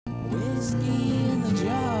whiskey in the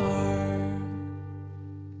jar.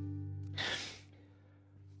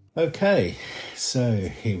 Okay, so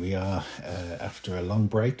here we are after a long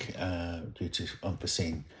break due to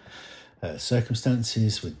unforeseen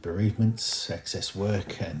circumstances with bereavements, excess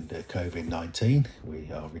work and COVID-19.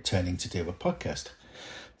 We are returning to do a podcast.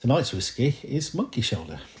 Tonight's whisky is Monkey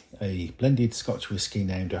Shoulder, a blended Scotch whisky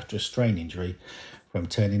named after a strain injury from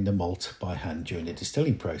turning the malt by hand during the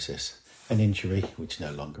distilling process, an injury which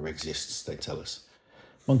no longer exists, they tell us.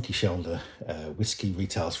 Monkey Shoulder whisky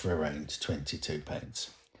retails for around £22.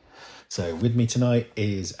 So with me tonight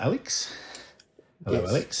is Alex. Hello, yes.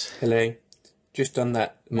 Alex. Hello. Just on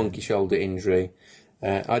that monkey shoulder injury,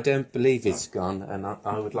 I don't believe it's gone, and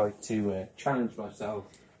I would like to challenge myself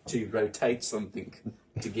to rotate something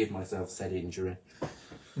to give myself said injury.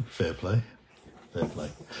 Fair play. Fair play.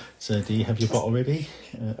 So do you have your bottle ready,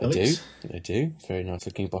 Alex? I do. Very nice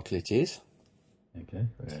looking bottle it is. Okay.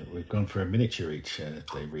 We've gone for a miniature each.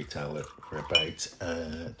 They retail it for about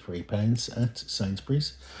 £3 at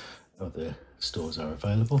Sainsbury's. Other stores are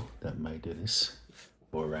available that may do this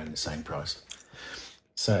for around the same price.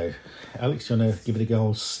 So, Alex, do you want to give it a go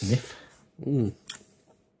old sniff? Here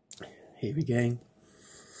we go.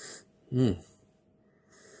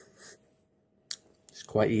 It's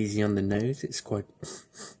quite easy on the nose. It's quite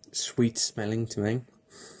sweet smelling to me,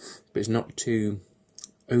 but it's not too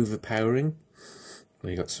overpowering. Well,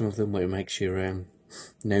 you got some of them where it makes your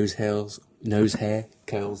nose hair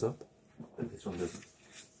curls up. But this one doesn't.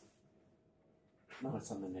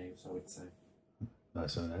 Nice on the nose, I would say.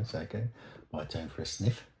 Nice on the nose, okay. My turn for a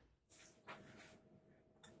sniff.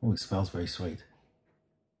 Oh, it smells very sweet.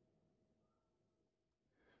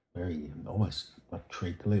 Very, almost like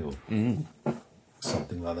treacly or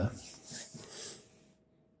something like that.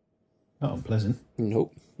 Not unpleasant.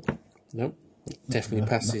 Nope. Definitely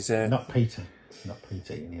passes. Not peaty. Not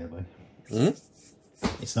peaty in any way.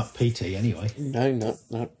 It's not peaty anyway. No,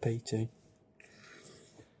 not peaty.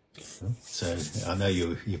 So I know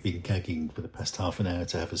you've been gagging for the past half an hour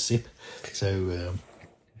to have a sip. So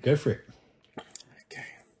go for it. Okay.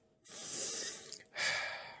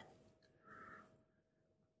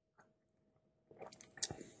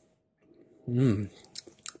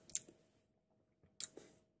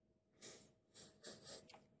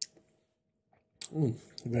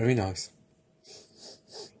 Very nice.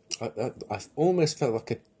 I almost felt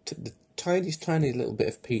like the tiny little bit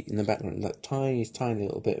of peat in the background, that tiny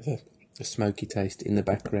little bit of a smoky taste in the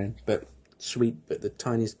background, but sweet, but the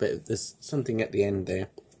tiniest bit, there's something at the end there.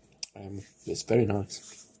 It's very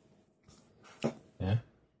nice. Yeah?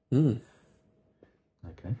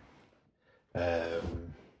 Okay.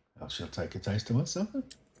 I shall take a taste of myself.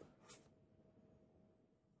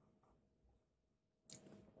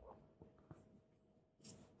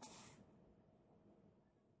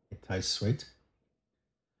 It tastes sweet.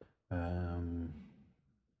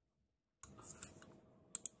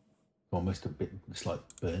 Almost a bit, it's like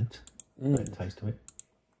burnt taste to it.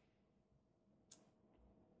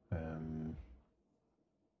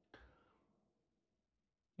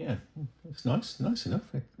 Yeah, it's nice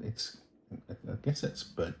enough. It's I guess it's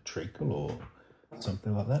burnt treacle or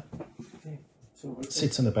something like that. Okay. So it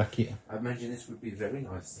sits on the back here. I imagine this would be very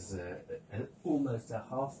nice as almost a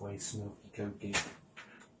halfway smoky cokey.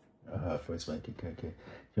 Halfway smoky cokey.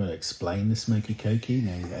 Do you want to explain the smoky cokey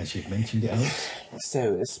now, as you've mentioned it, Alex?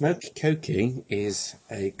 So a smoky cokey is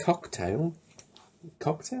a cocktail.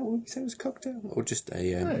 Cocktail? Would you say it was a cocktail, or just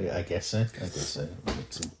a? I guess so.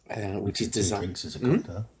 Which is designed. Drinks as a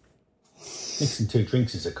cocktail. Mixing two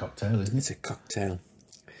drinks is a cocktail, isn't it? It's a cocktail.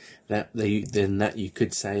 Then you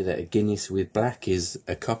could say that a Guinness with black is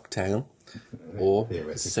a cocktail, or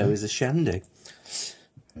so is a shandy.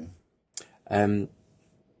 Okay.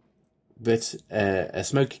 But a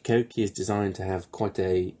smoky cokey is designed to have quite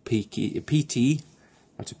a peaty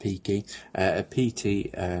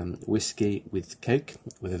whiskey with coke,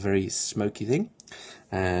 with a very smoky thing.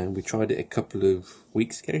 We tried it a couple of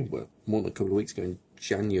weeks ago, well, more than a couple of weeks ago, in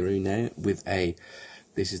January now, with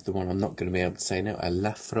this is the one I'm not going to be able to say now, a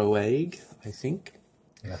Laphroaig, I think.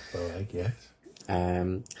 Laphroaig, yes.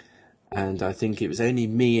 And I think it was only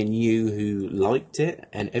me and you who liked it,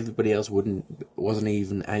 and everybody else wasn't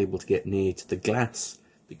even able to get near to the glass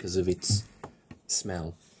because of its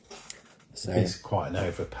smell. So it's quite an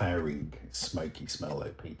overpowering smoky smell,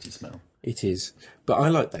 though, peaty smell. It is, but I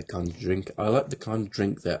like that kind of drink. I like the kind of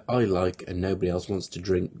drink that I like and nobody else wants to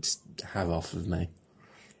have off of me.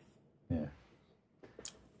 Yeah,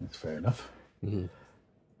 that's fair enough. Mm-hmm.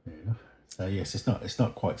 Fair enough. So yes, it's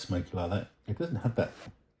not quite smoky like that. It doesn't have that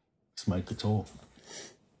smoke at all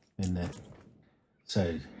in there.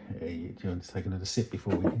 So, do you want to take another sip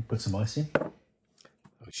before we put some ice in?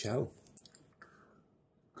 I shall.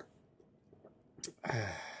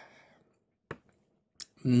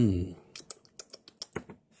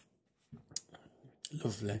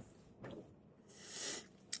 Lovely.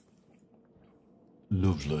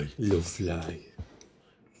 Lovely. Lovely.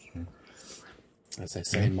 As they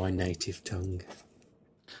say in my native tongue.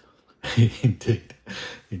 Indeed,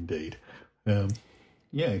 indeed.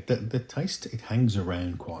 Yeah, the taste, it hangs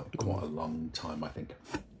around quite a long time, I think.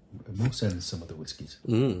 More so than some of the whiskies.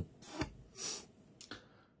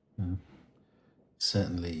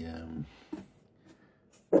 Certainly,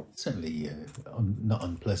 not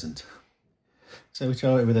unpleasant. So we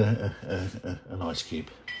try it with an ice cube.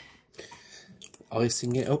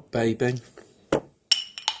 Icing it up, baby.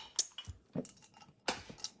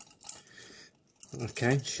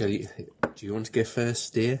 Okay, do you want to go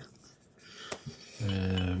first, dear?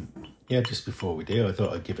 Yeah, just before we do, I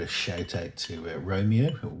thought I'd give a shout out to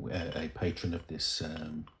Romeo, a patron of this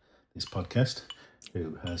podcast,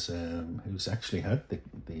 who's actually had the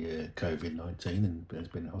COVID-19 and has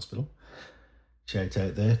been in hospital. Shout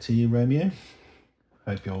out there to you, Romeo.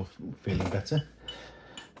 Hope you're feeling better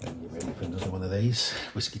and you're ready for another one of these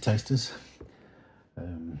whiskey tasters.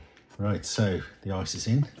 Right, so the ice is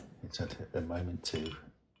in. It's at a moment to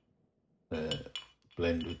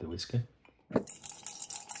blend with the whiskey.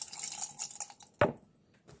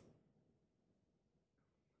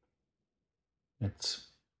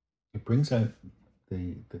 It brings out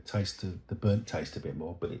the taste of the burnt taste a bit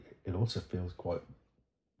more, but it also feels quite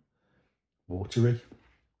watery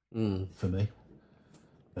for me.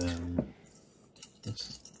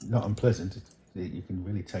 It's not unpleasant. You can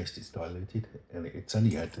really taste it's diluted, and it's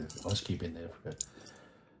only had the ice cube in there for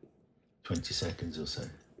 20 seconds or so.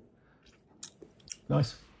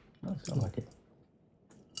 Nice, I like it.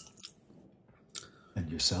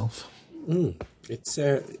 And yourself? It's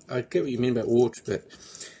I get what you mean about water, but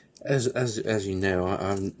as you know,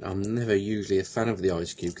 I'm never usually a fan of the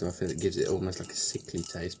ice cube because I feel it gives it almost like a sickly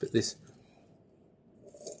taste. But this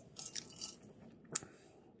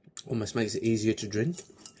almost makes it easier to drink.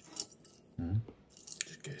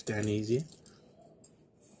 Just goes down easier.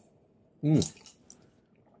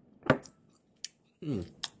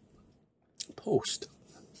 Post.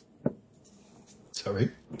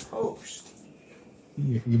 Sorry? Post.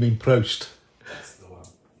 You mean Prost? That's the one.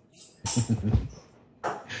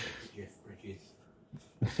 Jeff Bridges.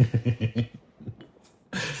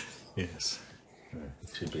 Yes.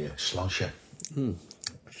 It should be a Schlancher.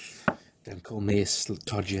 Don't call me a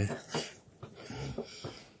todger.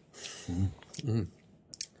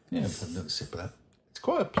 Yeah, I've had another sip of that. It's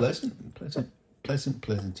quite a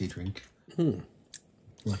pleasanty drink.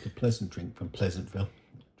 Like a pleasant drink from Pleasantville,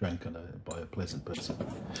 drank by a pleasant person.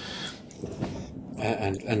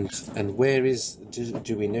 And where is?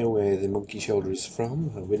 Do we know where the monkey shoulder is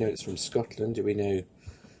from? We know it's from Scotland. Do we know?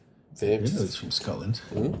 It's from Scotland.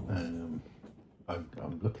 I'm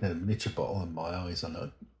looking at a miniature bottle, and my eyes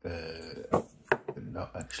are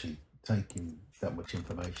not actually taking that much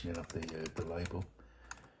information in off the label.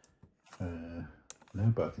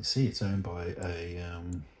 No, but I can see it's owned by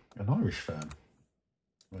an Irish firm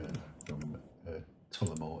from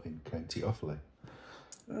Tullamore in County Offaly.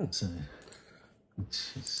 So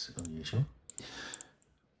it's unusual.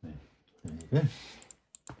 There you go.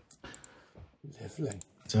 Lovely.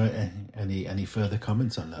 So, any further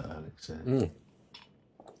comments on that, Alex? I'm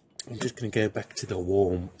just going to go back to the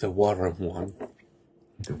warm one. The warm one.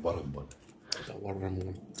 The warm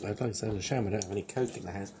one. I'd like to say, I'm ashamed I don't have any coke in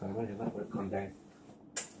the house, because I imagine that would have gone down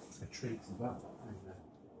a treat as well.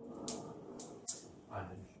 I'm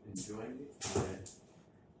enjoying it.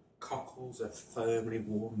 Cockles are firmly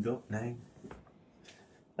warmed up now.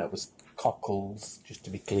 That was cockles, just to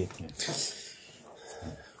be clear. Yes.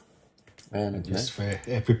 And just for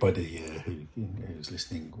everybody who's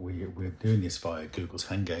listening, we're doing this via Google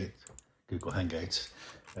Hangouts,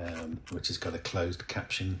 which has got a closed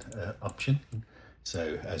caption option.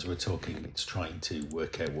 So as we're talking, it's trying to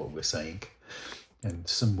work out what we're saying, and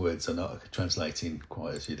some words are not translating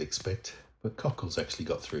quite as you'd expect. But cockles actually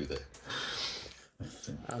got through there.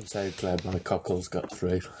 I'm so glad my cockles got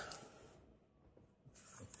through.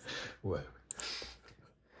 Whoa.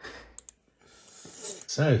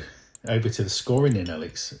 So, over to the scoring then,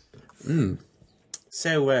 Alex.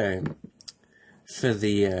 So, for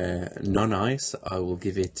the non-ice, I will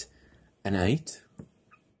give it an 8.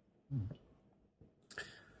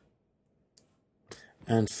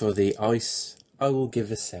 And for the ice, I will give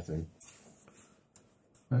a 7.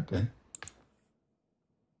 Okay.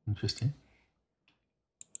 Interesting.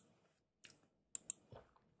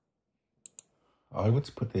 I would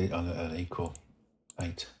put it on an equal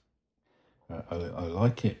 8. I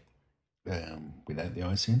like it without the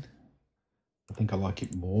icing. I think I like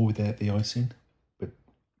it more without the icing, but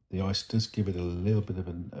the ice does give it a little bit of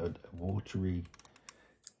a watery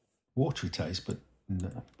taste, but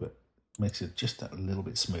makes it just a little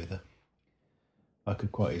bit smoother. I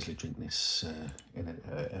could quite easily drink this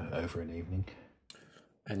over an evening.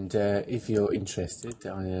 And if you're interested,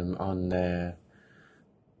 I am on their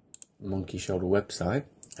Monkey Shoulder website,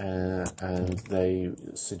 and they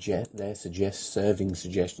suggest serving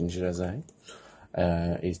suggestion, should I say,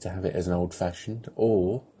 is to have it as an old fashioned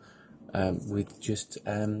or with just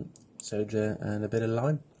soda and a bit of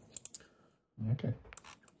lime. Okay.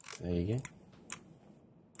 There you go.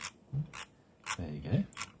 There you go.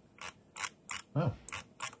 Well,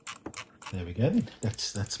 there we go then.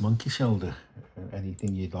 That's Monkey Shoulder.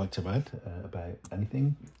 Anything you'd like to add about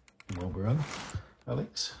anything while we're on,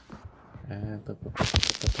 Alex? I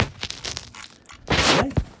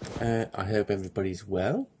hope everybody's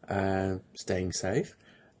well, staying safe,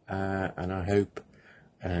 and I hope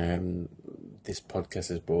this podcast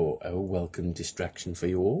has brought a welcome distraction for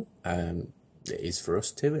you all. It is for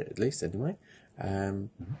us too, at least anyway.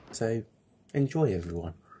 So enjoy,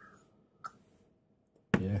 everyone.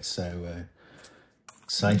 Yeah, so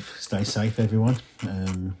stay safe, everyone.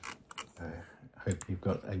 I hope you've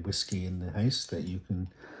got a whiskey in the house that you can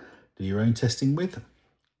do your own testing with.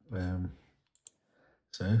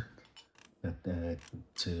 So to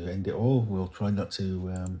end it all, we'll try not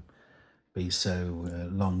to be so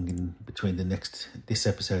long in between this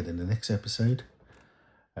episode and the next episode.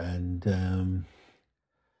 And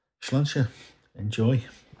Schlancher, enjoy.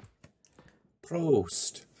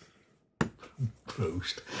 Prost.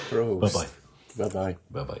 Prost. Prost. Bye-bye. Bye-bye.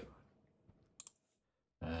 Bye-bye.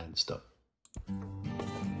 And stop.